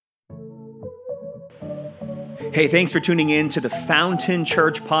Hey, thanks for tuning in to the Fountain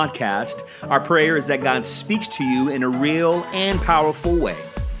Church podcast. Our prayer is that God speaks to you in a real and powerful way.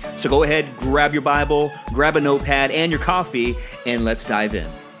 So go ahead, grab your Bible, grab a notepad and your coffee, and let's dive in.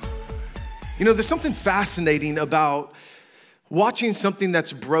 You know, there's something fascinating about watching something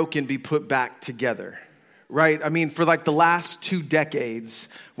that's broken be put back together, right? I mean, for like the last 2 decades,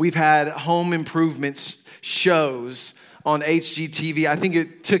 we've had home improvements shows on HGTV. I think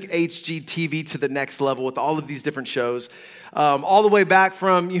it took HGTV to the next level with all of these different shows. All the way back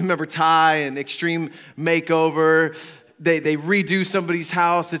from, you remember Ty and Extreme Makeover. They redo somebody's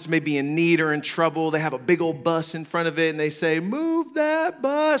house that's maybe in need or in trouble. They have a big old bus in front of it and they say, move that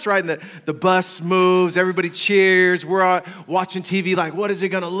bus, right? And the bus moves, everybody cheers. We're watching TV like, what is it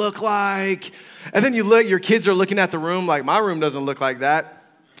gonna look like? And then you look, your kids are looking at the room like, my room doesn't look like that.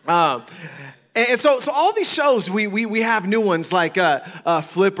 And so all these shows, we have new ones like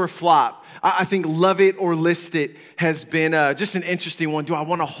Flip or Flop. I think Love It or List It has been just an interesting one. Do I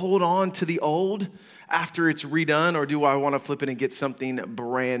want to hold on to the old after it's redone, or do I want to flip it and get something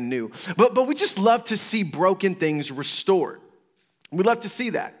brand new? But we just love to see broken things restored. We love to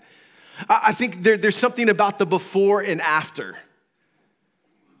see that. I think there's something about the before and after.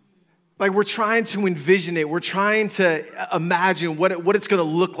 Like we're trying to envision it. We're trying to imagine what it's going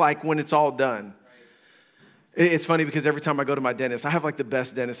to look like when it's all done. It's funny because every time I go to my dentist, I have like the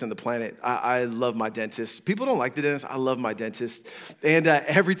best dentist on the planet. I love my dentist. People don't like the dentist. I love my dentist. And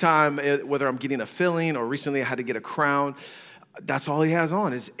every time, whether I'm getting a filling or recently I had to get a crown, that's all he has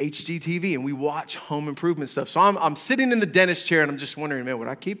on is HGTV. And we watch home improvement stuff. So I'm sitting in the dentist chair and I'm just wondering, man, would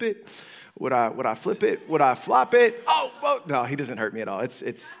I keep it? Would I flip it? Would I flop it? Oh, no, he doesn't hurt me at all.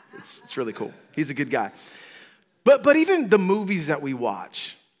 It's really cool. He's a good guy. But even the movies that we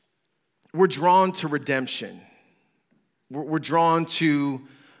watch, we're drawn to redemption. We're drawn to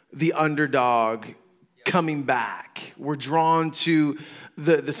the underdog coming back. We're drawn to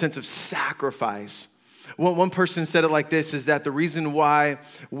the sense of sacrifice. One person said it like this, is that the reason why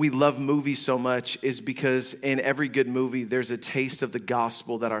we love movies so much is because in every good movie, there's a taste of the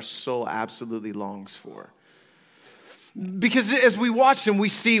gospel that our soul absolutely longs for. Because as we watch them, we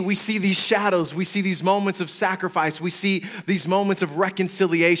see these shadows. We see these moments of sacrifice. We see these moments of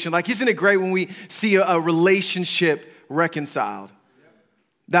reconciliation. Like, isn't it great when we see a relationship reconciled?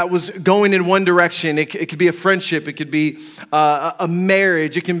 That was going in one direction. It could be a friendship. It could be a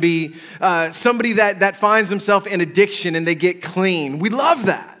marriage. It can be somebody that finds himself in addiction and they get clean. We love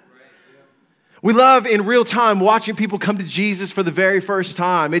that. We love in real time watching people come to Jesus for the very first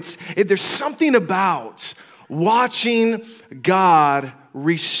time. There's something about watching God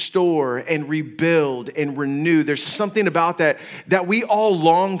restore and rebuild and renew. There's something about that we all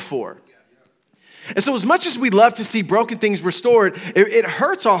long for. And so as much as we love to see broken things restored, it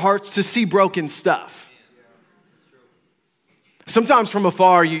hurts our hearts to see broken stuff. Sometimes from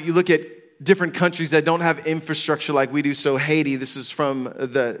afar, you look at different countries that don't have infrastructure like we do. So Haiti, this is from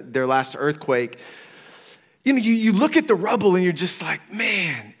their last earthquake. You know, you look at the rubble and you're just like,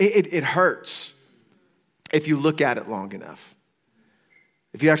 man, it hurts if you look at it long enough.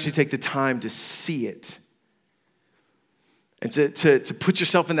 If you actually take the time to see it and to put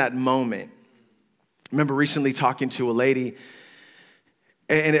yourself in that moment. I remember recently talking to a lady,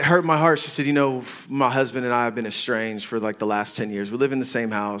 and it hurt my heart. She said, you know, my husband and I have been estranged for like the last 10 years. We live in the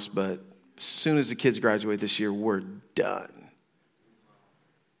same house, but as soon as the kids graduate this year, we're done.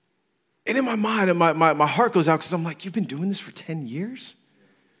 And in my mind, my heart goes out because I'm like, you've been doing this for 10 years?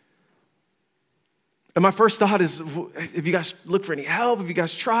 And my first thought is, have you guys looked for any help? Have you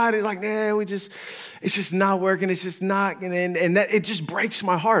guys tried it? Like, nah, it's just not working. It's just not. And that it just breaks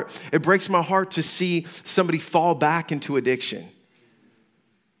my heart. It breaks my heart to see somebody fall back into addiction.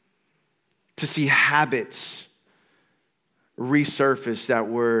 To see habits resurface that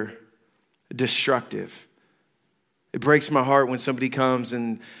were destructive. It breaks my heart when somebody comes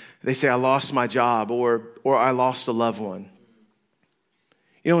and they say, I lost my job or I lost a loved one.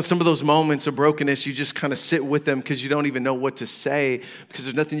 You know, in some of those moments of brokenness, you just kind of sit with them because you don't even know what to say because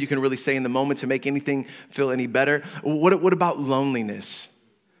there's nothing you can really say in the moment to make anything feel any better. What about loneliness?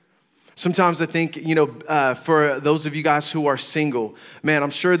 Sometimes I think, you know, for those of you guys who are single, man, I'm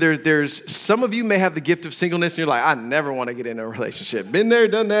sure there's some of you may have the gift of singleness and you're like, I never want to get in a relationship. Been there,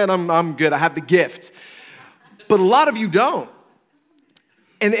 done that, I'm good. I have the gift. But a lot of you don't.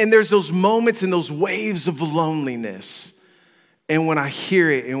 And there's those moments and those waves of loneliness. And when I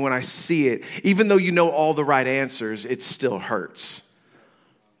hear it and when I see it, even though you know all the right answers, it still hurts.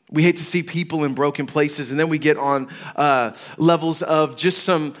 We hate to see people in broken places. And then we get on levels of just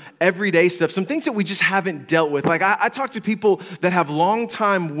some everyday stuff, some things that we just haven't dealt with. Like I talk to people that have long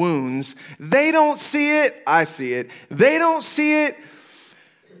time wounds. They don't see it. I see it. They don't see it.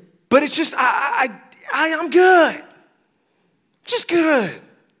 But it's just, I'm good. Just good.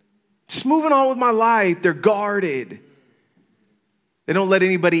 Just moving on with my life. They're guarded. They don't let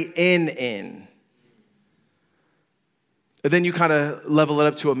anybody in. And then you kind of level it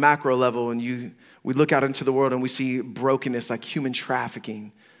up to a macro level, and we look out into the world and we see brokenness like human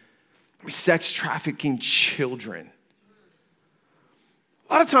trafficking, sex trafficking children.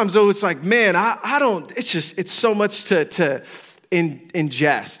 A lot of times though, it's like, man, I don't, it's so much to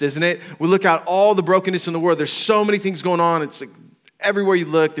ingest, isn't it? We look at all the brokenness in the world. There's so many things going on. It's like everywhere you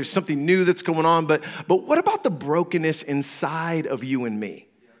look, there's something new that's going on. But what about the brokenness inside of you and me?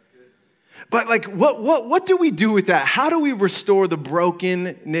 But like, what do we do with that? How do we restore the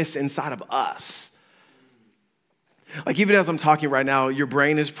brokenness inside of us? Like even as I'm talking right now, your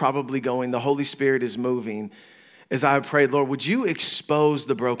brain is probably going, the Holy Spirit is moving. As I prayed, Lord, would you expose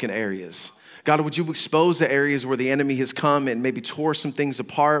the broken areas? God, would you expose the areas where the enemy has come and maybe tore some things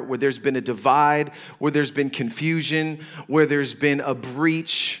apart, where there's been a divide, where there's been confusion, where there's been a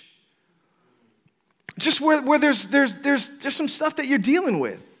breach? Just where there's some stuff that you're dealing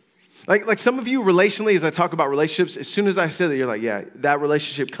with. Like some of you relationally, as I talk about relationships, as soon as I say that, you're like, yeah, that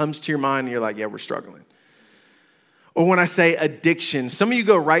relationship comes to your mind and you're like, yeah, we're struggling. Or when I say addiction, some of you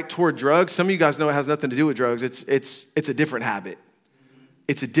go right toward drugs. Some of you guys know it has nothing to do with drugs. It's a different habit.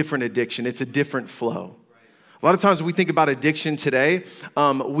 It's a different addiction. It's a different flow. A lot of times when we think about addiction today,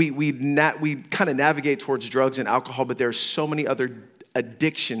 we kind of navigate towards drugs and alcohol, but there are so many other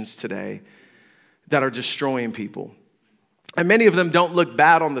addictions today that are destroying people. And many of them don't look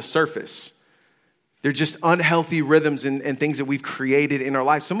bad on the surface. They're just unhealthy rhythms and things that we've created in our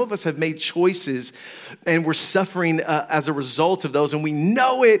life. Some of us have made choices and we're suffering as a result of those, and we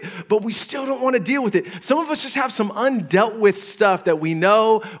know it, but we still don't want to deal with it. Some of us just have some undealt with stuff that we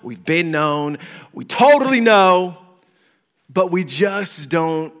know, we've been known, we totally know, but we just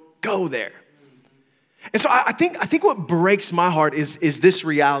don't go there. And so I think what breaks my heart is this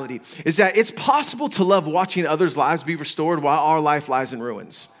reality, is that it's possible to love watching others' lives be restored while our life lies in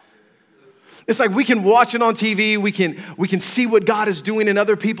ruins. It's like we can watch it on TV, we can see what God is doing in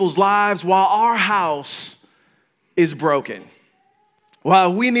other people's lives while our house is broken.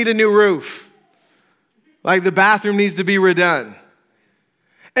 While we need a new roof. Like the bathroom needs to be redone.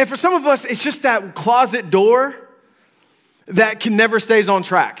 And for some of us, it's just that closet door that can never stays on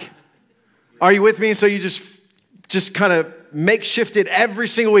track. Are you with me? So you just kind of makeshift it every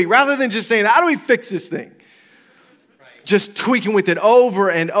single week rather than just saying, how do we fix this thing? Just tweaking with it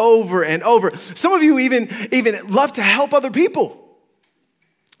over and over and over. Some of you even love to help other people.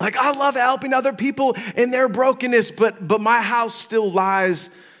 Like I love helping other people in their brokenness, but my house still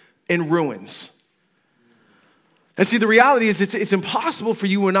lies in ruins. And see, the reality is it's impossible for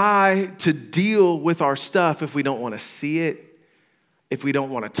you and I to deal with our stuff if we don't want to see it, if we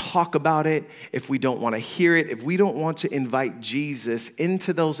don't want to talk about it, if we don't want to hear it, if we don't want to invite Jesus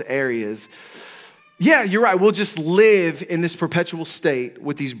into those areas. Yeah, you're right. We'll just live in this perpetual state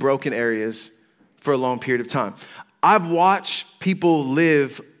with these broken areas for a long period of time. I've watched people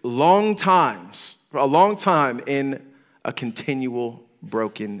live a long time in a continual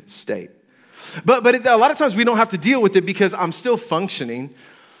broken state. But a lot of times we don't have to deal with it because I'm still functioning.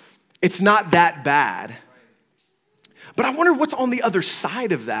 It's not that bad. But I wonder what's on the other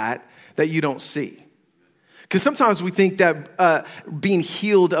side of that you don't see. Because sometimes we think that being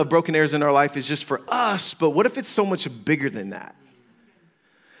healed of broken areas in our life is just for us, but what if it's so much bigger than that?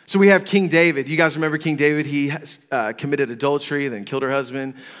 So we have King David. You guys remember King David? He committed adultery, then killed her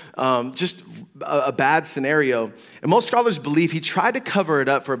husband. Just a bad scenario. And most scholars believe he tried to cover it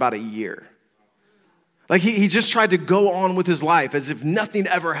up for about a year. Like he just tried to go on with his life as if nothing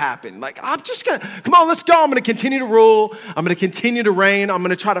ever happened. Like, I'm just going to, come on, let's go. I'm going to continue to rule. I'm going to continue to reign. I'm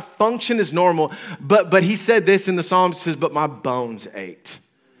going to try to function as normal. But he said this in the Psalms, he says, but my bones ached.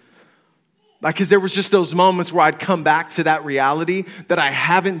 Like, because there was just those moments where I'd come back to that reality that I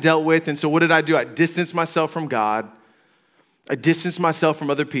haven't dealt with. And so what did I do? I distanced myself from God. I distanced myself from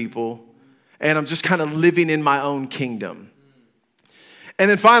other people. And I'm just kind of living in my own kingdom. And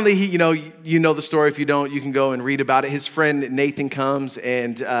then finally, you know the story. If you don't, you can go and read about it. His friend Nathan comes,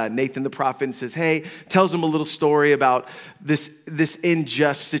 and Nathan the prophet, and says, hey, tells him a little story about this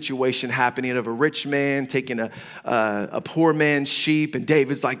unjust situation happening of a rich man taking a poor man's sheep. And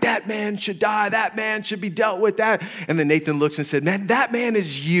David's like, that man should die. That man should be dealt with. That. And then Nathan looks and said, man, that man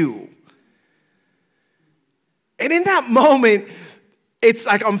is you. And in that moment, it's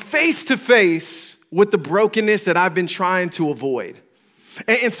like I'm face to face with the brokenness that I've been trying to avoid.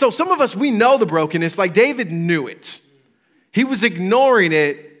 And so some of us, we know the brokenness, like David knew it. He was ignoring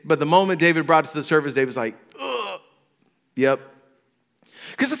it, but the moment David brought it to the surface, David's like, ugh, yep.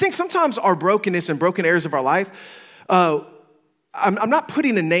 Because I think sometimes our brokenness and broken areas of our life, I'm not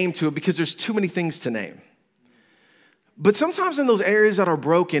putting a name to it because there's too many things to name. But sometimes in those areas that are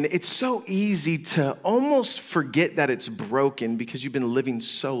broken, it's so easy to almost forget that it's broken because you've been living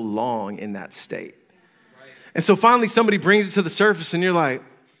so long in that state. Right. And so finally somebody brings it to the surface and you're like,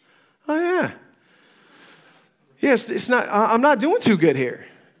 oh yeah. Yes, it's not, I'm not doing too good here.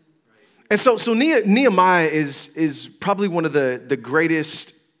 And so Nehemiah is probably one of the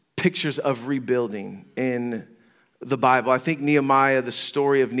greatest pictures of rebuilding in the Bible. I think Nehemiah, the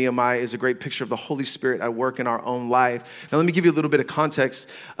story of Nehemiah, is a great picture of the Holy Spirit at work in our own life. Now, let me give you a little bit of context.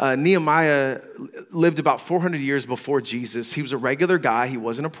 Nehemiah lived about 400 years before Jesus. He was a regular guy. He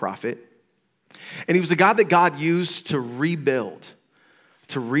wasn't a prophet. And he was a guy that God used to rebuild,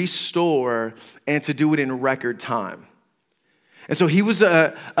 to restore, and to do it in record time. And so he was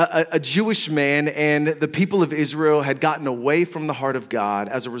a Jewish man, and the people of Israel had gotten away from the heart of God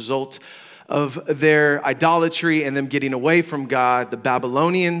as a result of their idolatry and them getting away from God. The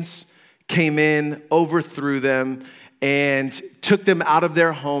Babylonians came in, overthrew them, and took them out of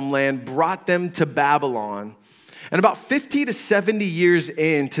their homeland, brought them to Babylon. And about 50 to 70 years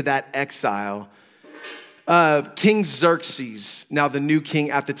into that exile, King Xerxes, now the new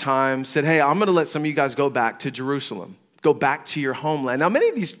king at the time, said, hey, I'm going to let some of you guys go back to Jerusalem. Go back to your homeland. Now, many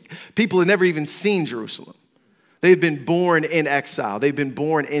of these people had never even seen Jerusalem. They had been born in exile. They'd been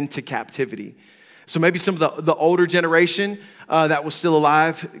born into captivity. So maybe some of the older generation that was still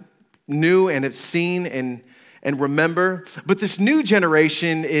alive knew and have seen and remember. But this new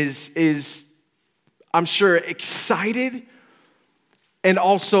generation is, I'm sure, excited and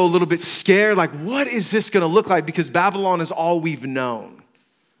also a little bit scared. Like, what is this going to look like? Because Babylon is all we've known.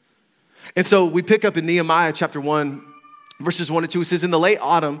 And so we pick up in Nehemiah chapter 1, verses 1 and 2, it says, in the late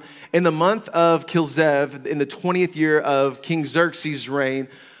autumn, in the month of Kislev, in the 20th year of King Xerxes' reign,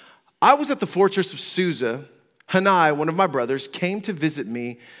 I was at the fortress of Susa. Hanai, one of my brothers, came to visit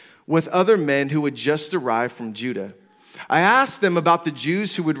me with other men who had just arrived from Judah. I asked them about the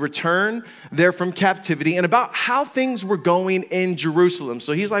Jews who would return there from captivity and about how things were going in Jerusalem.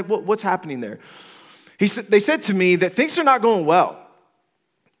 So he's like, what's happening there? They said to me that things are not going well.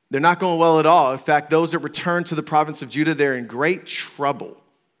 They're not going well at all. In fact, those that return to the province of Judah, they're in great trouble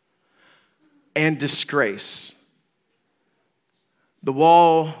and disgrace. The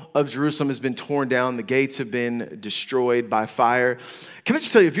wall of Jerusalem has been torn down. The gates have been destroyed by fire. Can I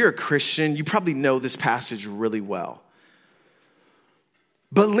just tell you, if you're a Christian, you probably know this passage really well.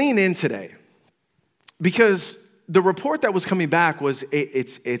 But lean in today, because the report that was coming back was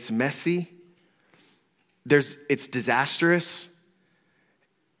it's messy. It's disastrous.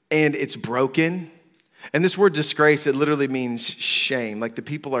 And it's broken. And this word disgrace, it literally means shame. Like the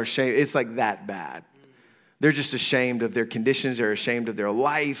people are ashamed. It's like that bad. They're just ashamed of their conditions. They're ashamed of their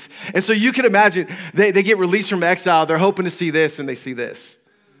life. And so you can imagine they get released from exile. They're hoping to see this and they see this.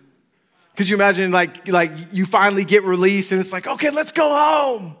 Could you imagine like you finally get released and it's like, okay, let's go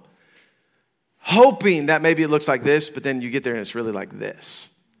home. Hoping that maybe it looks like this, but then you get there and it's really like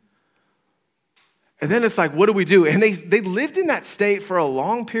this. And then it's like, what do we do? And they lived in that state for a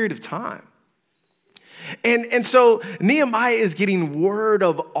long period of time. And so Nehemiah is getting word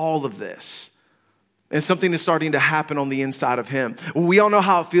of all of this. And something is starting to happen on the inside of him. We all know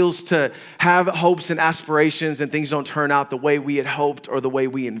how it feels to have hopes and aspirations and things don't turn out the way we had hoped or the way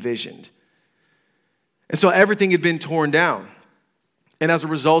we envisioned. And so everything had been torn down. And as a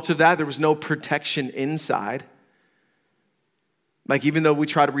result of that, there was no protection inside. Like even though we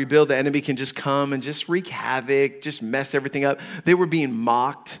try to rebuild, the enemy can just come and just wreak havoc, just mess everything up. They were being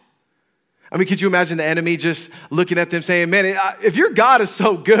mocked. I mean, could you imagine the enemy just looking at them saying, man, if your God is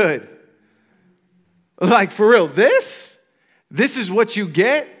so good, like for real, this is what you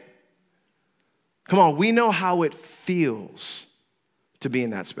get? Come on, we know how it feels to be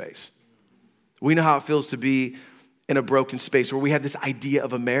in that space. We know how it feels to be in a broken space where we had this idea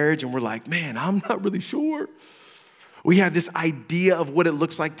of a marriage and we're like, man, I'm not really sure. We had this idea of what it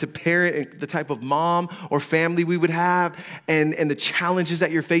looks like to parent, the type of mom or family we would have, and the challenges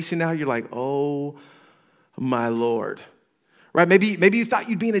that you're facing now. You're like, oh my Lord, right? Maybe you thought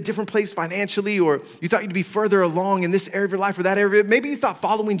you'd be in a different place financially, or you thought you'd be further along in this area of your life or that area. Maybe you thought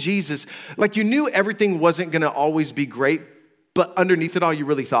following Jesus, like you knew everything wasn't going to always be great, but underneath it all, you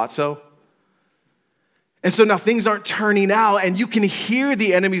really thought so. And so now things aren't turning out, and you can hear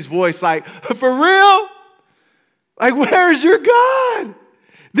the enemy's voice like, for real? Like, where's your God?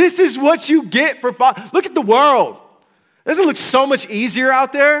 This is what you get for Look at the world. Doesn't it look so much easier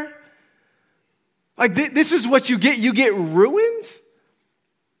out there? Like, this is what you get. You get ruins.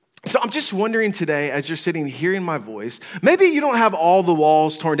 So I'm just wondering today, as you're sitting hearing my voice, maybe you don't have all the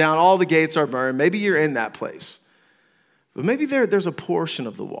walls torn down, all the gates are burned. Maybe you're in that place. But maybe there's a portion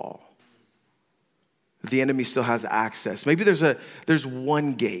of the wall that the enemy still has access. Maybe there's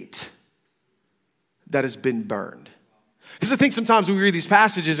one gate that has been burned. Because I think sometimes we read these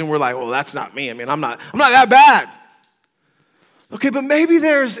passages and we're like, well, that's not me. I mean, I'm not that bad. Okay, but maybe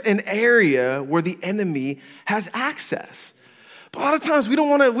there's an area where the enemy has access. But a lot of times we don't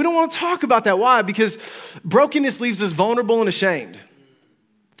want to talk about that. Why? Because brokenness leaves us vulnerable and ashamed.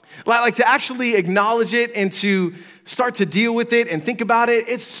 Like to actually acknowledge it and to start to deal with it and think about it,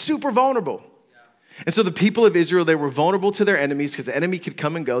 it's super vulnerable. And so the people of Israel, they were vulnerable to their enemies because the enemy could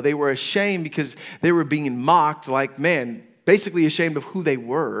come and go. They were ashamed because they were being mocked, like, man, basically ashamed of who they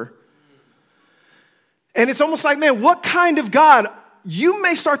were. And it's almost like, man, what kind of God? You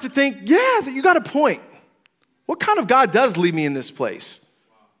may start to think, yeah, you got a point. What kind of God does leave me in this place?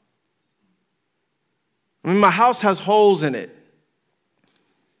 I mean, my house has holes in it.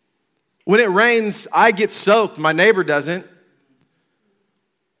 When it rains, I get soaked. My neighbor doesn't.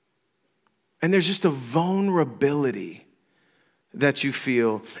 And there's just a vulnerability that you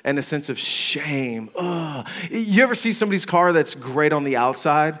feel and a sense of shame. Ugh. You ever see somebody's car that's great on the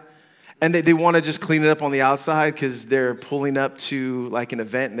outside and they want to just clean it up on the outside because they're pulling up to like an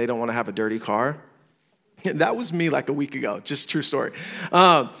event and they don't want to have a dirty car? That was me like a week ago, just true story.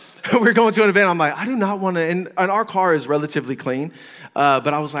 We're going to an event. I'm like, I do not want to, and our car is relatively clean, but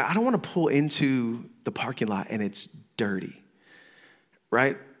I was like, I don't want to pull into the parking lot and it's dirty,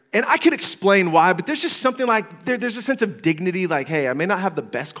 right? And I could explain why, but there's just something like, there's a sense of dignity, like, hey, I may not have the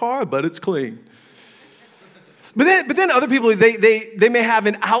best car, but it's clean. But then other people, they may have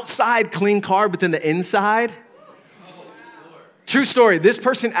an outside clean car, but then the inside. True story, this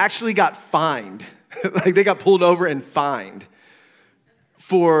person actually got fined. Like they got pulled over and fined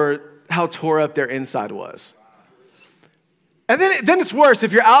for how tore up their inside was. And then it's worse.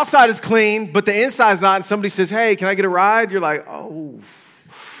 If your outside is clean, but the inside's not, and somebody says, hey, can I get a ride? You're like, oh,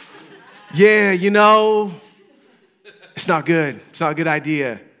 yeah, it's not good. It's not a good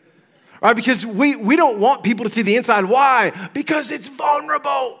idea. All right, because we don't want people to see the inside. Why? Because it's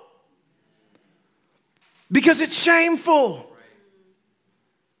vulnerable. Because it's shameful.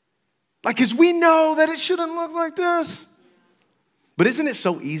 Like, because we know that it shouldn't look like this. But isn't it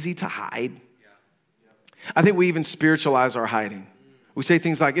so easy to hide? I think we even spiritualize our hiding. We say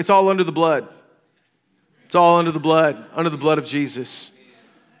things like, it's all under the blood. It's all under the blood of Jesus.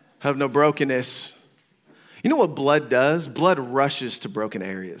 Have no brokenness. You know what blood does? Blood rushes to broken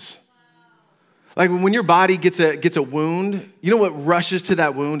areas. Like when your body gets a wound, you know what rushes to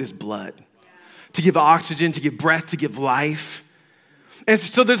that wound is blood. To give oxygen, to give breath, to give life. And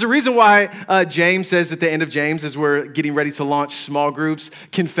so there's a reason why James says at the end of James, as we're getting ready to launch small groups,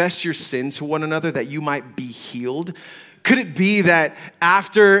 confess your sin to one another that you might be healed. Could it be that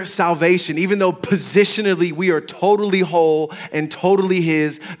after salvation, even though positionally we are totally whole and totally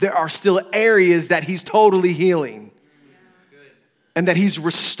his, there are still areas that he's totally healing and that he's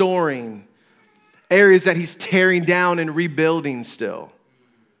restoring, areas that he's tearing down and rebuilding still?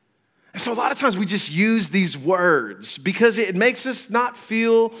 And so a lot of times we just use these words because it makes us not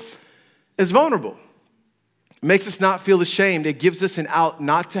feel as vulnerable. It makes us not feel ashamed. It gives us an out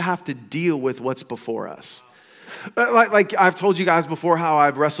not to have to deal with what's before us. Like I've told you guys before how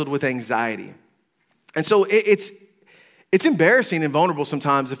I've wrestled with anxiety. And so it's embarrassing and vulnerable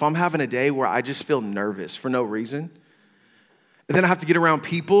sometimes if I'm having a day where I just feel nervous for no reason. And then I have to get around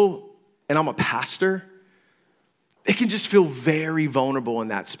people and I'm a pastor. It can just feel very vulnerable in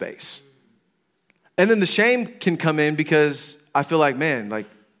that space. And then the shame can come in because I feel like, man, like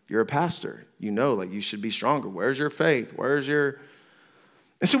you're a pastor. Like you should be stronger. Where's your faith?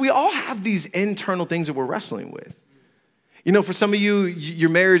 And so we all have these internal things that we're wrestling with. For some of you, your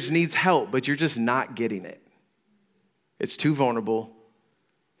marriage needs help, but you're just not getting it. It's too vulnerable,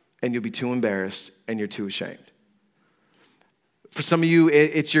 and you'll be too embarrassed, and you're too ashamed. For some of you,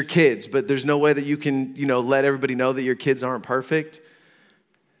 it's your kids, but there's no way that you can, let everybody know that your kids aren't perfect.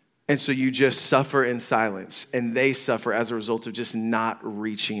 And so you just suffer in silence, and they suffer as a result of just not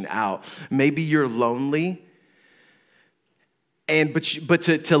reaching out. Maybe you're lonely. But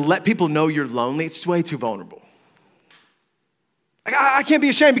to let people know you're lonely, it's way too vulnerable. Like, I can't be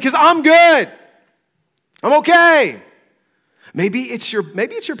ashamed because I'm good. I'm okay. Maybe it's your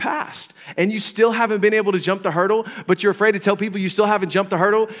past and you still haven't been able to jump the hurdle, but you're afraid to tell people you still haven't jumped the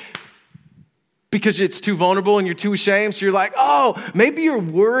hurdle. because it's too vulnerable and you're too ashamed. So you're like, oh, maybe you're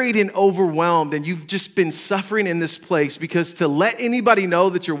worried and overwhelmed and you've just been suffering in this place because to let anybody know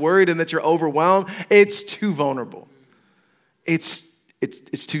that you're worried and that you're overwhelmed, it's too vulnerable. It's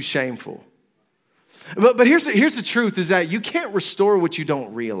too shameful. But here's the truth is that you can't restore what you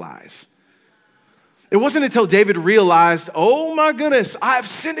don't realize. It wasn't until David realized, oh my goodness, I've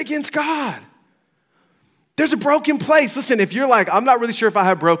sinned against God. There's a broken place. Listen, if you're like, I'm not really sure if I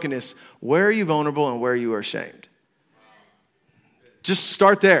have brokenness, where are you vulnerable and where you are ashamed? Just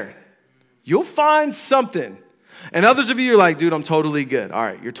start there. You'll find something. And others of you are like, dude, I'm totally good. All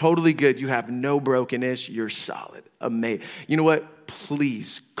right, you're totally good. You have no brokenness. You're solid. Amazing. You know what?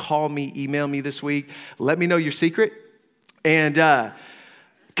 Please call me, email me this week. Let me know your secret. And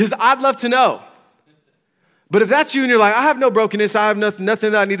because I'd love to know. But if that's you and you're like, I have no brokenness, I have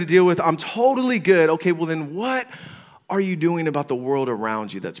nothing that I need to deal with, I'm totally good. Okay, well then what are you doing about the world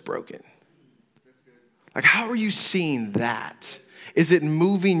around you that's broken? Like, how are you seeing that? Is it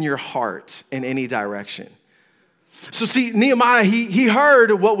moving your heart in any direction? So see, Nehemiah, he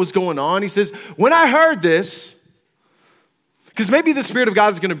heard what was going on. He says, when I heard this, because maybe the Spirit of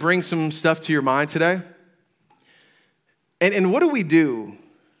God is going to bring some stuff to your mind today. And what do we do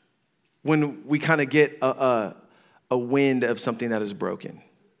when we kind of get a wind of something that is broken?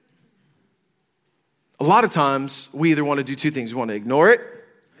 A lot of times, we either want to do two things. We want to ignore it,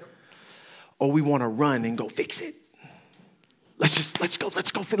 or we want to run and go fix it. Let's go.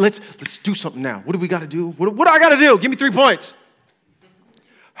 Let's do something now. What do we got to do? What do I got to do? Give me 3 points.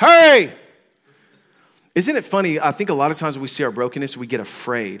 Hurry. Isn't it funny? I think a lot of times when we see our brokenness, we get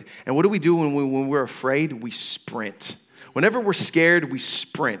afraid. And what do we do when we're afraid? We sprint. Whenever we're scared, we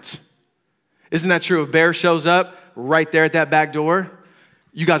sprint. Isn't that true? If a bear shows up right there at that back door,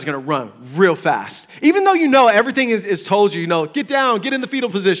 you guys are going to run real fast. Even though you know everything is told you, get down, get in the fetal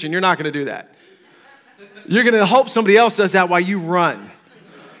position. You're not going to do that. You're going to hope somebody else does that while you run.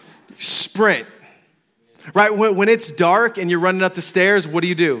 Sprint. Right? When it's dark and you're running up the stairs, what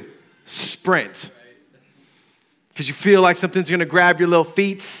do? Sprint. Because you feel like something's going to grab your little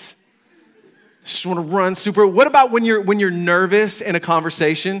feet. Just want to run super. What about when you're nervous in a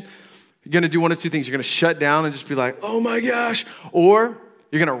conversation? You're going to do one of two things. You're going to shut down and just be like, oh my gosh. Or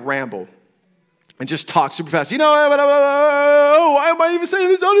you're going to ramble and just talk super fast. Why am I even saying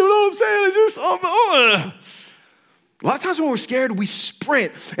this? I don't even know what I'm saying. It's just, A lot of times when we're scared, we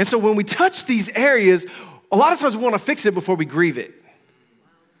sprint. And so when we touch these areas, a lot of times we want to fix it before we grieve it.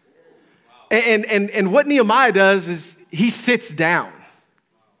 And what Nehemiah does is he sits down.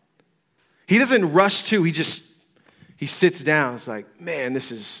 He doesn't rush to, he sits down. It's like, man,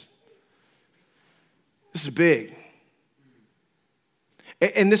 this is big.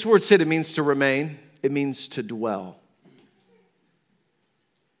 And this word sit, it means to remain. It means to dwell. I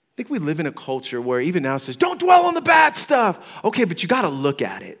think we live in a culture where even now it says, don't dwell on the bad stuff. Okay, but you got to look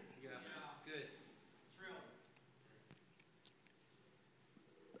at it.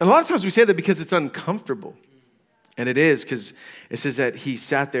 And a lot of times we say that because it's uncomfortable. And it is, because it says that he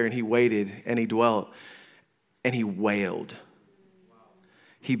sat there and he waited and he dwelt and he wailed.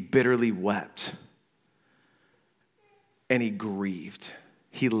 He bitterly wept. And he grieved.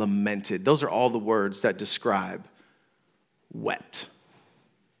 He lamented. Those are all the words that describe wept.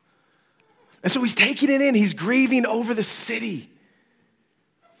 And so he's taking it in. He's grieving over the city.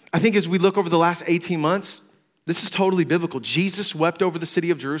 I think as we look over the last 18 months, this is totally biblical. Jesus wept over the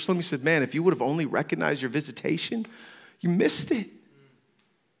city of Jerusalem. He said, man, if you would have only recognized your visitation, you missed it.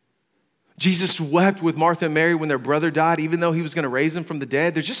 Jesus wept with Martha and Mary when their brother died, even though he was going to raise him from the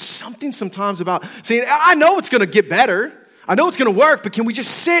dead. There's just something sometimes about saying, I know it's going to get better. I know it's going to work, but can we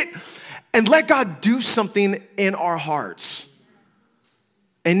just sit and let God do something in our hearts?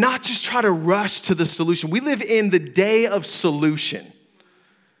 And not just try to rush to the solution. We live in the day of solution.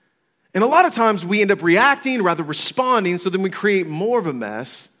 And a lot of times we end up reacting rather responding, so then we create more of a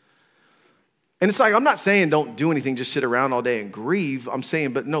mess. And it's like, I'm not saying don't do anything, just sit around all day and grieve. I'm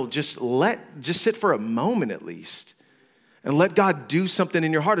saying, but no, just sit for a moment at least. And let God do something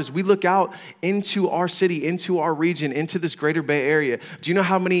in your heart as we look out into our city, into our region, into this greater Bay Area. Do you know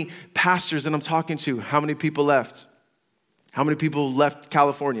how many pastors that I'm talking to, how many people left? How many people left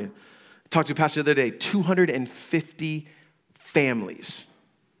California? I talked to a pastor the other day, 250 families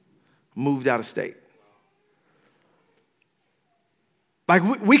moved out of state.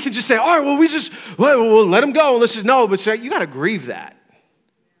 Like we can just say, all right, well, we'll let them go. Let's just know, but you got to grieve that.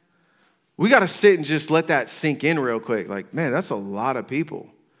 We got to sit and just let that sink in real quick. Like, man, that's a lot of people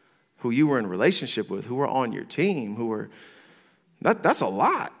who you were in a relationship with, who were on your team, that's a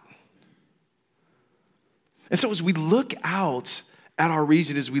lot. And so as we look out at our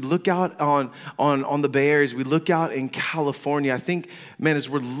region, as we look out on the Bay Area, as we look out in California, I think, man, as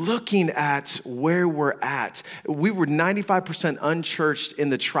we're looking at where we're at, we were 95% unchurched in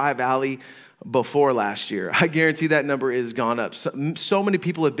the Tri-Valley before last year. I guarantee that number has gone up. So many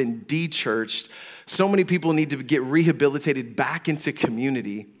people have been de-churched. So many people need to get rehabilitated back into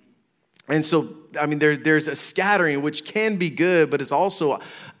community. And so, I mean, there's a scattering, which can be good, but it's also,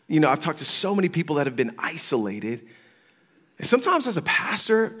 I've talked to so many people that have been isolated. And sometimes as a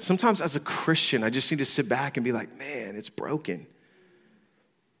pastor, sometimes as a Christian, I just need to sit back and be like, man, it's broken.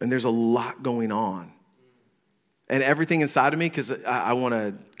 And there's a lot going on. And everything inside of me, because I want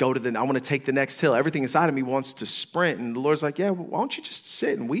to I want to take the next hill. Everything inside of me wants to sprint. And the Lord's like, yeah, why don't you just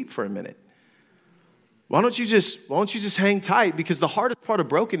sit and weep for a minute? Why don't you just hang tight? Because the hardest part of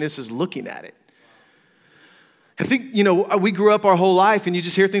brokenness is looking at it. I think, we grew up our whole life and you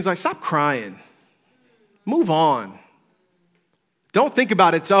just hear things like, stop crying. Move on. Don't think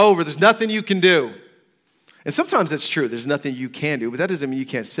about it. It's over. There's nothing you can do. And sometimes that's true. There's nothing you can do, but that doesn't mean you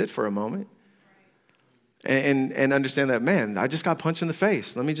can't sit for a moment and understand that, man, I just got punched in the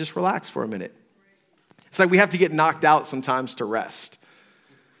face. Let me just relax for a minute. It's like we have to get knocked out sometimes to rest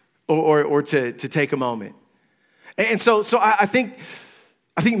or to take a moment. And so I think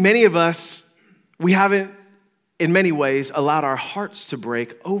many of us, we haven't, in many ways, allowed our hearts to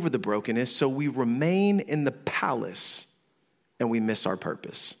break over the brokenness, so we remain in the palace and we miss our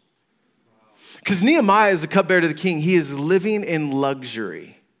purpose. Because Nehemiah is the cupbearer to the king. He is living in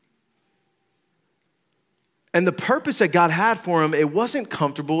luxury. And the purpose that God had for him, it wasn't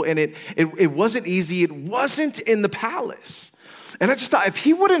comfortable and it wasn't easy. It wasn't in the palace. And I just thought, if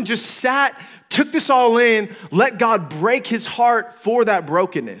he wouldn't just sat, took this all in, let God break his heart for that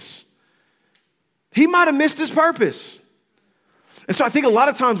brokenness, he might have missed his purpose. And so I think a lot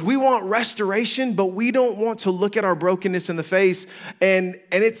of times we want restoration, but we don't want to look at our brokenness in the face, and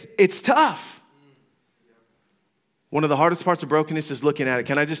it's tough. One of the hardest parts of brokenness is looking at it.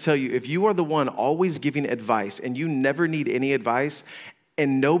 Can I just tell you, if you are the one always giving advice and you never need any advice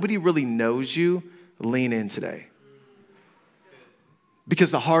and nobody really knows you, lean in today.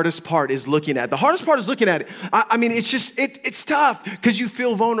 Because the hardest part is looking at it. The hardest part is looking at it. I mean, it's tough because you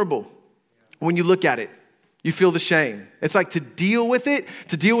feel vulnerable when you look at it. You feel the shame. It's like to deal with it,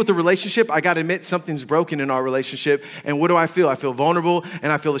 to deal with the relationship, I got to admit something's broken in our relationship. And what do I feel? I feel vulnerable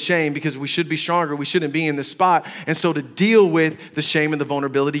and I feel the shame because we should be stronger. We shouldn't be in this spot. And so to deal with the shame and the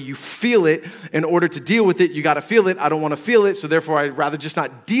vulnerability, you feel it. In order to deal with it, you got to feel it. I don't want to feel it. So therefore, I'd rather just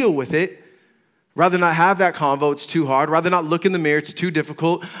not deal with it. Rather not have that convo, it's too hard. Rather not look in the mirror, it's too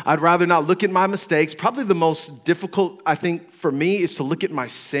difficult. I'd rather not look at my mistakes. Probably the most difficult, I think, for me is to look at my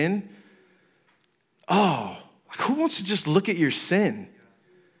sin. Oh, who wants to just look at your sin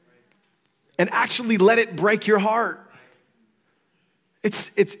and actually let it break your heart?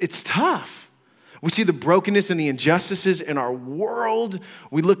 It's tough. We see the brokenness and the injustices in our world.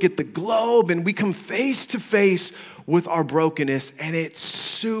 We look at the globe and we come face to face with our brokenness, and it's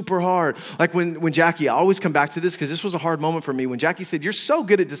super hard. Like when Jackie, I always come back to this because this was a hard moment for me. When Jackie said, "You're so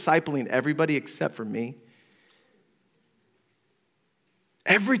good at discipling everybody except for me."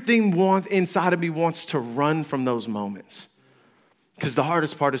 Everything inside of me wants to run from those moments because the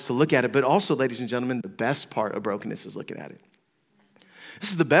hardest part is to look at it. But also, ladies and gentlemen, the best part of brokenness is looking at it. This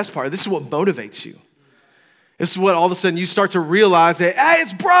is the best part. This is what motivates you. This is what all of a sudden you start to realize that, hey,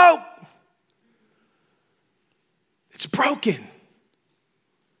 it's broke. It's broken.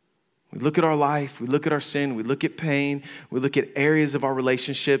 We look at our life, we look at our sin, we look at pain, we look at areas of our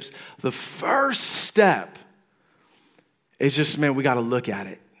relationships. The first step is just, man, we got to look at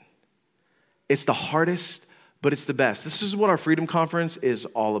it. It's the hardest, but it's the best. This is what our Freedom Conference is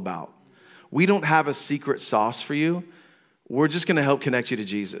all about. We don't have a secret sauce for you. We're just going to help connect you to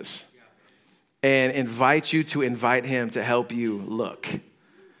Jesus and invite you to invite him to help you look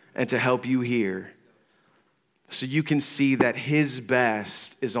and to help you hear so you can see that his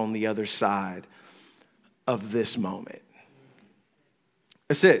best is on the other side of this moment.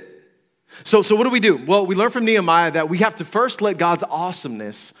 That's it. So what do? Well, we learn from Nehemiah that we have to first let God's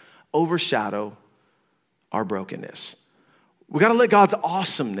awesomeness overshadow our brokenness. We got to let God's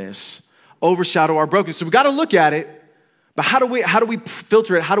awesomeness overshadow our brokenness. So we got to look at it, but how do we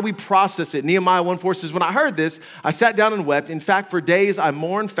filter it? How do we process it? Nehemiah 1:4 says, when I heard this, I sat down and wept. In fact, for days I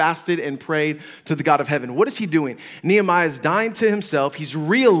mourned, fasted, and prayed to the God of heaven. What is he doing? Nehemiah is dying to himself. He's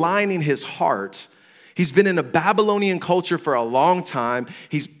realigning his heart. He's been in a Babylonian culture for a long time.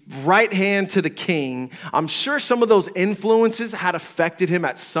 He's right hand to the king. I'm sure some of those influences had affected him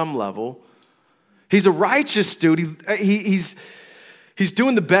at some level. He's a righteous dude. He's He's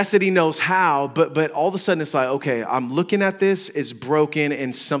doing the best that he knows how, but all of a sudden it's like, okay, I'm looking at this, it's broken,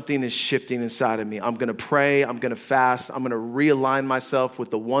 and something is shifting inside of me. I'm going to pray, I'm going to fast, I'm going to realign myself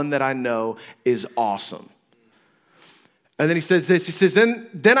with the one that I know is awesome. And then he says this, he says,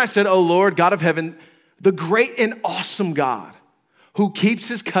 then I said, oh Lord, God of heaven, the great and awesome God, who keeps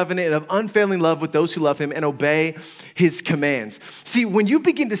his covenant of unfailing love with those who love him and obey his commands. See, when you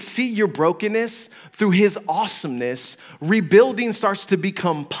begin to see your brokenness through his awesomeness, rebuilding starts to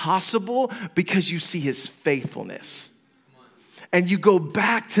become possible because you see his faithfulness. And you go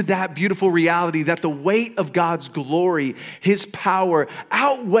back to that beautiful reality that the weight of God's glory, his power,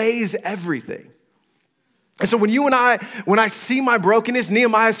 outweighs everything. And so when I see my brokenness,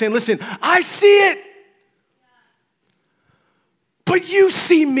 Nehemiah is saying, listen, I see it. But you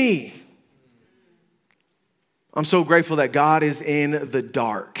see me. I'm so grateful that God is in the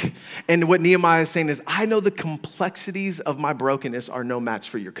dark. And what Nehemiah is saying is, I know the complexities of my brokenness are no match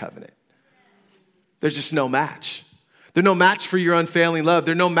for your covenant. There's just no match. They're no match for your unfailing love.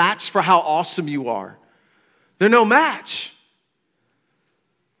 They're no match for how awesome you are. They're no match.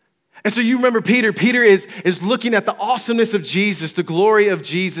 And so you remember Peter. Peter is looking at the awesomeness of Jesus, the glory of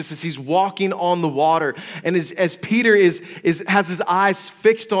Jesus as he's walking on the water. And as Peter has his eyes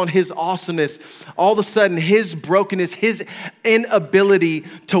fixed on his awesomeness, all of a sudden his brokenness, his inability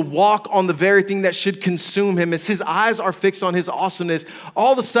to walk on the very thing that should consume him, as his eyes are fixed on his awesomeness,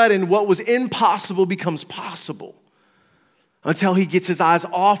 all of a sudden what was impossible becomes possible until he gets his eyes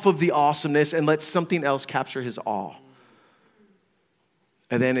off of the awesomeness and lets something else capture his awe.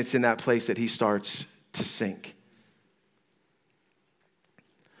 And then it's in that place that he starts to sink.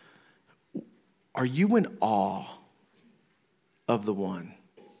 Are you in awe of the one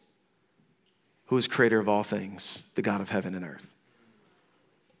who is creator of all things, the God of heaven and earth?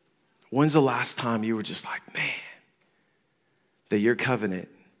 When's the last time you were just like, man, that your covenant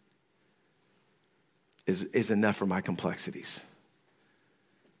is enough for my complexities?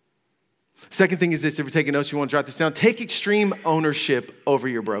 Second thing is this, if you're taking notes, you want to jot this down. Take extreme ownership over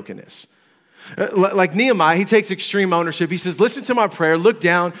your brokenness. Like Nehemiah, he takes extreme ownership. He says, listen to my prayer, look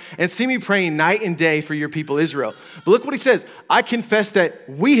down and see me praying night and day for your people Israel. But look what he says. I confess that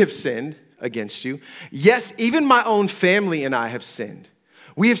we have sinned against you. Yes, even my own family and I have sinned.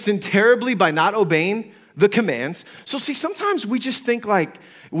 We have sinned terribly by not obeying the commands. So see, sometimes we just think like,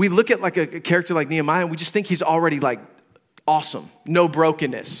 we look at like a character like Nehemiah and we just think he's already like awesome, no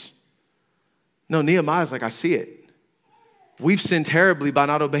brokenness. No, Nehemiah's like, I see it. We've sinned terribly by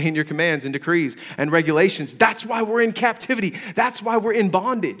not obeying your commands and decrees and regulations. That's why we're in captivity. That's why we're in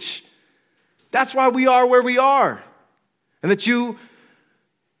bondage. That's why we are where we are. And that you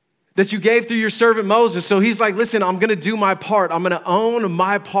gave through your servant Moses. So he's like, listen, I'm going to do my part. I'm going to own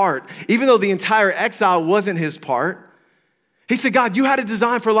my part. Even though the entire exile wasn't his part. He said, God, you had a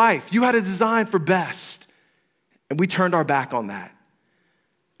design for life. You had a design for best. And we turned our back on that.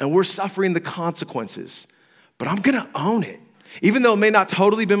 And we're suffering the consequences, but I'm going to own it. Even though it may not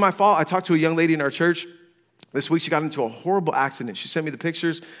totally been my fault. I talked to a young lady in our church this week. She got into a horrible accident. She sent me the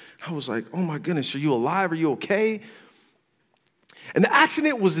pictures. I was like, oh my goodness, are you alive? Are you okay? And the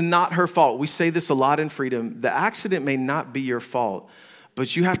accident was not her fault. We say this a lot in Freedom. The accident may not be your fault,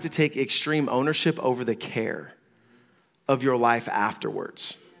 but you have to take extreme ownership over the care of your life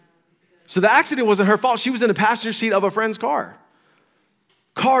afterwards. So the accident wasn't her fault. She was in the passenger seat of a friend's car.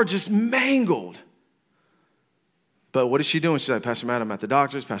 Car just mangled. But what is she doing? She's like, Pastor Matt, I'm at the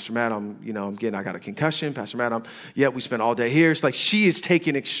doctor's. Pastor Matt, I got a concussion. Pastor Matt, we spent all day here. It's like she is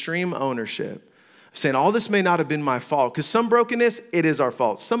taking extreme ownership, saying all this may not have been my fault. Because some brokenness, it is our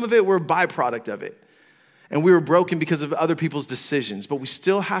fault. Some of it, we're a byproduct of it. And we were broken because of other people's decisions. But we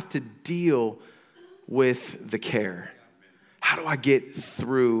still have to deal with the care. How do I get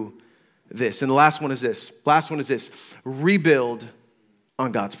through this? And the last one is this. Rebuild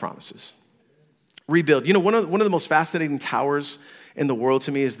on God's promises. Rebuild. You know, one of the most fascinating towers in the world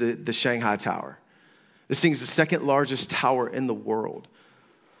to me is the Shanghai Tower. This thing is the second largest tower in the world.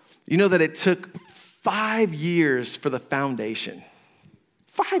 You know that it took 5 years for the foundation.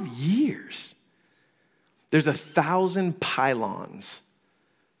 5 years. There's 1,000 pylons,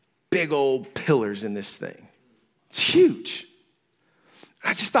 big old pillars in this thing. It's huge. I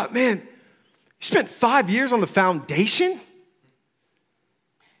just thought, man, you spent 5 years on the foundation?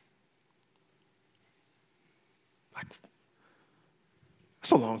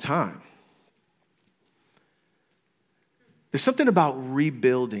 That's a long time. There's something about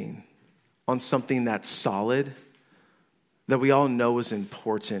rebuilding on something that's solid that we all know is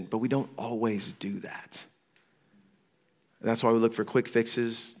important, but we don't always do that. That's why we look for quick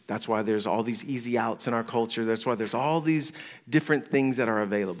fixes. That's why there's all these easy outs in our culture. That's why there's all these different things that are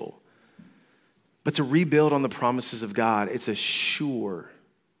available. But to rebuild on the promises of God, it's a sure,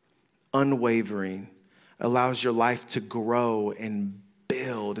 unwavering, allows your life to grow and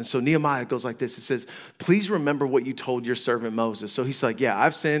build. And so Nehemiah goes like this. It says, please remember what you told your servant Moses. So he's like, yeah,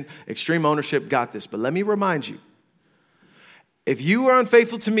 I've sinned, extreme ownership, got this. But let me remind you, if you are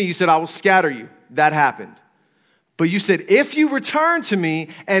unfaithful to me, you said, I will scatter you. That happened. But you said, if you return to me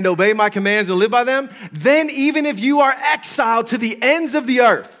and obey my commands and live by them, then even if you are exiled to the ends of the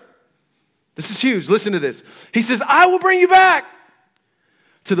earth, this is huge. Listen to this. He says, I will bring you back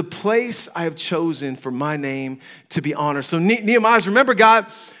to the place I have chosen for my name to be honored. So Nehemiah, remember, God,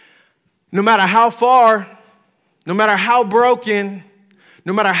 no matter how far, no matter how broken,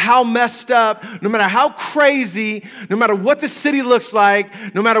 no matter how messed up, no matter how crazy, no matter what the city looks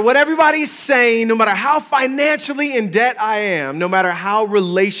like, no matter what everybody's saying, no matter how financially in debt I am, no matter how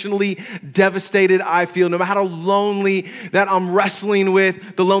relationally devastated I feel, no matter how lonely that I'm wrestling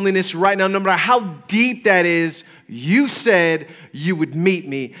with the loneliness right now, no matter how deep that is, you said you would meet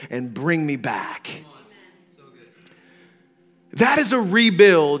me and bring me back. So good. That is a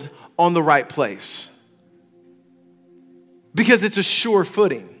rebuild on the right place. Because it's a sure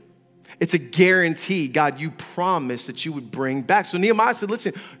footing. It's a guarantee. God, you promised that you would bring back. So Nehemiah said,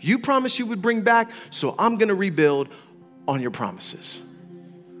 listen, you promised you would bring back, so I'm going to rebuild on your promises.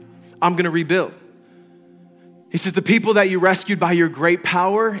 I'm going to rebuild. He says, the people that you rescued by your great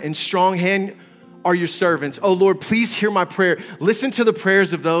power and strong hand are your servants. Oh Lord, please hear my prayer. Listen to the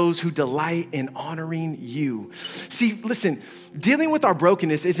prayers of those who delight in honoring you. See, listen, dealing with our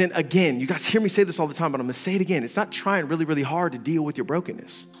brokenness isn't, again, you guys hear me say this all the time, but I'm going to say it again. It's not trying really, really hard to deal with your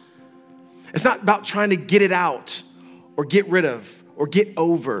brokenness. It's not about trying to get it out or get rid of or get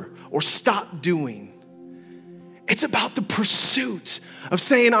over or stop doing. It's about the pursuit of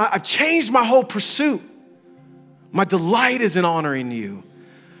saying, I've changed my whole pursuit. My delight is in honoring you.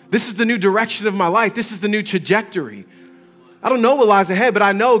 This is the new direction of my life. This is the new trajectory. I don't know what lies ahead, but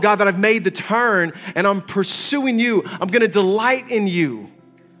I know, God, that I've made the turn and I'm pursuing you. I'm going to delight in you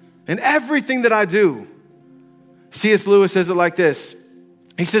in everything that I do. C.S. Lewis says it like this.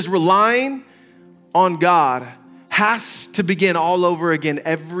 He says, relying on God has to begin all over again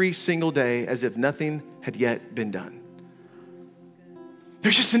every single day as if nothing had yet been done.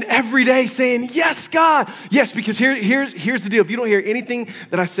 There's just an everyday saying, yes, God. Yes, because here's the deal. If you don't hear anything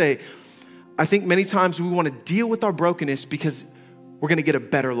that I say, I think many times we want to deal with our brokenness because we're going to get a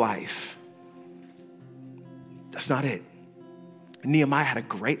better life. That's not it. Nehemiah had a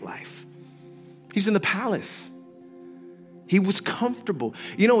great life. He was in the palace. He was comfortable.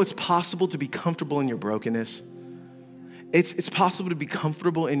 You know, it's possible to be comfortable in your brokenness. It's possible to be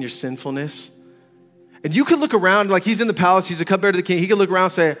comfortable in your sinfulness. And you could look around, like he's in the palace, he's a cupbearer to the king. He could look around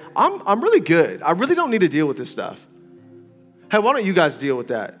and say, I'm really good. I really don't need to deal with this stuff. Hey, why don't you guys deal with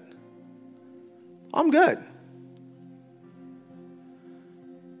that? I'm good.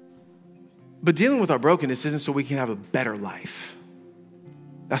 But dealing with our brokenness isn't so we can have a better life.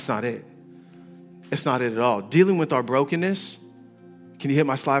 That's not it. It's not it at all. Dealing with our brokenness, can you hit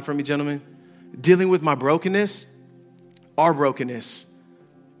my slide for me, gentlemen? Dealing with my brokenness, our brokenness,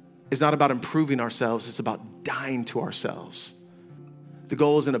 is not about improving ourselves. It's about dying to ourselves. The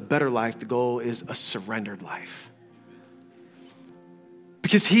goal isn't a better life. The goal is a surrendered life.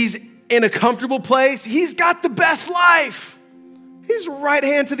 Because he's in a comfortable place. He's got the best life. He's right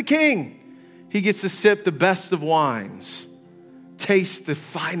hand to the king. He gets to sip the best of wines, taste the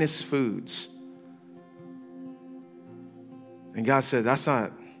finest foods. And God said,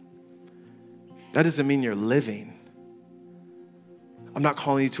 that doesn't mean you're living. I'm not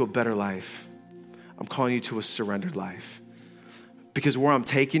calling you to a better life. I'm calling you to a surrendered life. Because where I'm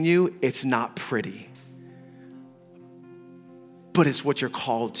taking you, it's not pretty. But it's what you're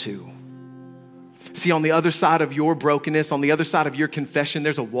called to. See, on the other side of your brokenness, on the other side of your confession,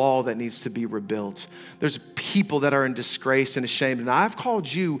 there's a wall that needs to be rebuilt. There's people that are in disgrace and ashamed. And I've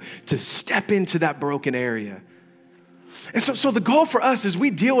called you to step into that broken area. And so the goal for us as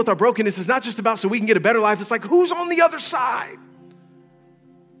we deal with our brokenness is not just about so we can get a better life. It's like, who's on the other side?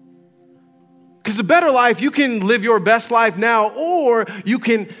 Because a better life, you can live your best life now, or you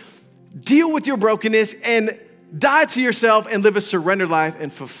can deal with your brokenness and die to yourself and live a surrendered life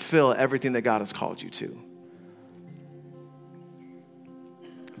and fulfill everything that God has called you to.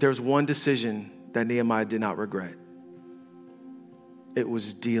 There's one decision that Nehemiah did not regret. It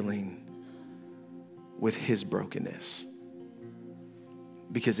was dealing with his brokenness.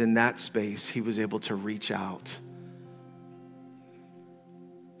 Because in that space, he was able to reach out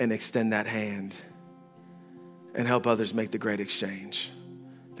and extend that hand and help others make the great exchange.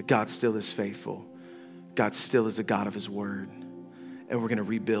 That God still is faithful. God still is a God of his word. And we're going to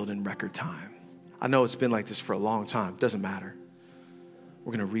rebuild in record time. I know it's been like this for a long time. Doesn't matter.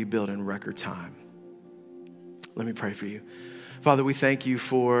 We're going to rebuild in record time. Let me pray for you. Father, we thank you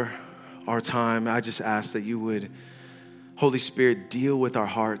for our time. I just ask that you would, Holy Spirit, deal with our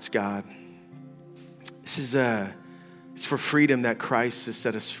hearts, God. This is it's for freedom that Christ has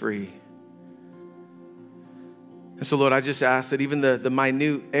set us free. And so, Lord, I just ask that even the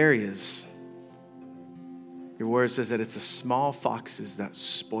minute areas, your word says that it's the small foxes that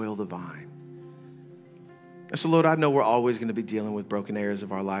spoil the vine. And so, Lord, I know we're always going to be dealing with broken areas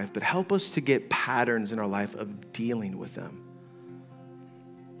of our life, but help us to get patterns in our life of dealing with them.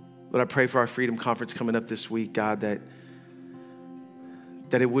 Lord, I pray for our Freedom Conference coming up this week, God, that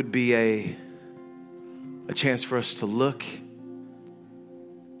it would be a chance for us to look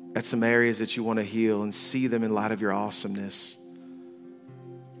at some areas that you want to heal and see them in light of your awesomeness.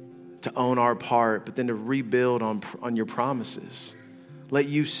 To own our part, but then to rebuild on your promises. Let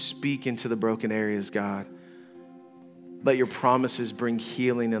you speak into the broken areas, God. Let your promises bring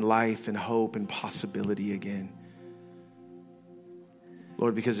healing and life and hope and possibility again.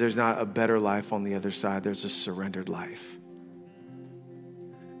 Lord, because there's not a better life on the other side, there's a surrendered life.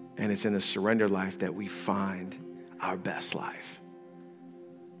 And it's in the surrendered life that we find our best life.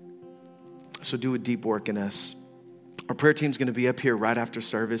 So do a deep work in us. Our prayer team's going to be up here right after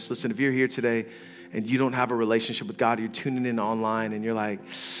service. Listen, if you're here today and you don't have a relationship with God, you're tuning in online and you're like,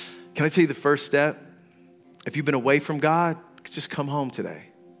 can I tell you the first step? If you've been away from God, just come home today.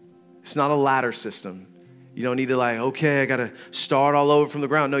 It's not a ladder system. You don't need to okay, I got to start all over from the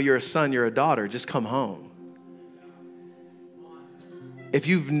ground. No, you're a son, you're a daughter. Just come home. If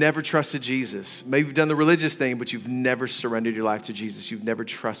you've never trusted Jesus, maybe you've done the religious thing, but you've never surrendered your life to Jesus. You've never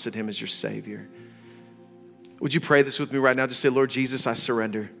trusted him as your Savior. Would you pray this with me right now? Just say, Lord Jesus, I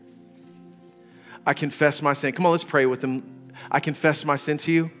surrender. I confess my sin. Come on, let's pray with him. I confess my sin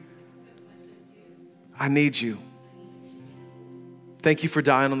to you. I need you. Thank you for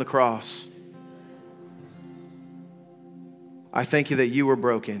dying on the cross. I thank you that you were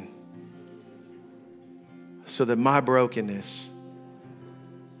broken so that my brokenness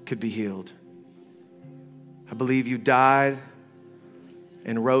could be healed. I believe you died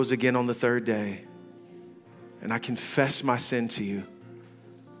and rose again on the third day. And I confess my sin to you.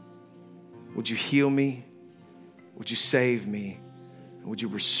 Would you heal me? Would you save me? And would you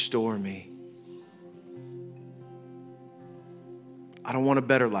restore me? I don't want a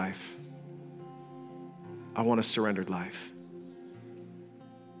better life. I want a surrendered life.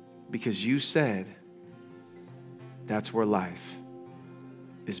 Because you said that's where life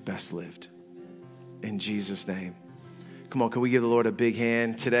is best lived. In Jesus' name. Come on, can we give the Lord a big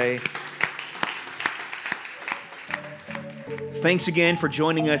hand today? Thanks again for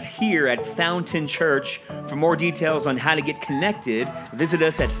joining us here at Fountain Church. For more details on how to get connected, visit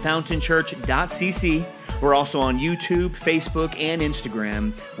us at fountainchurch.cc. We're also on YouTube, Facebook, and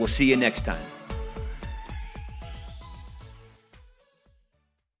Instagram. We'll see you next time.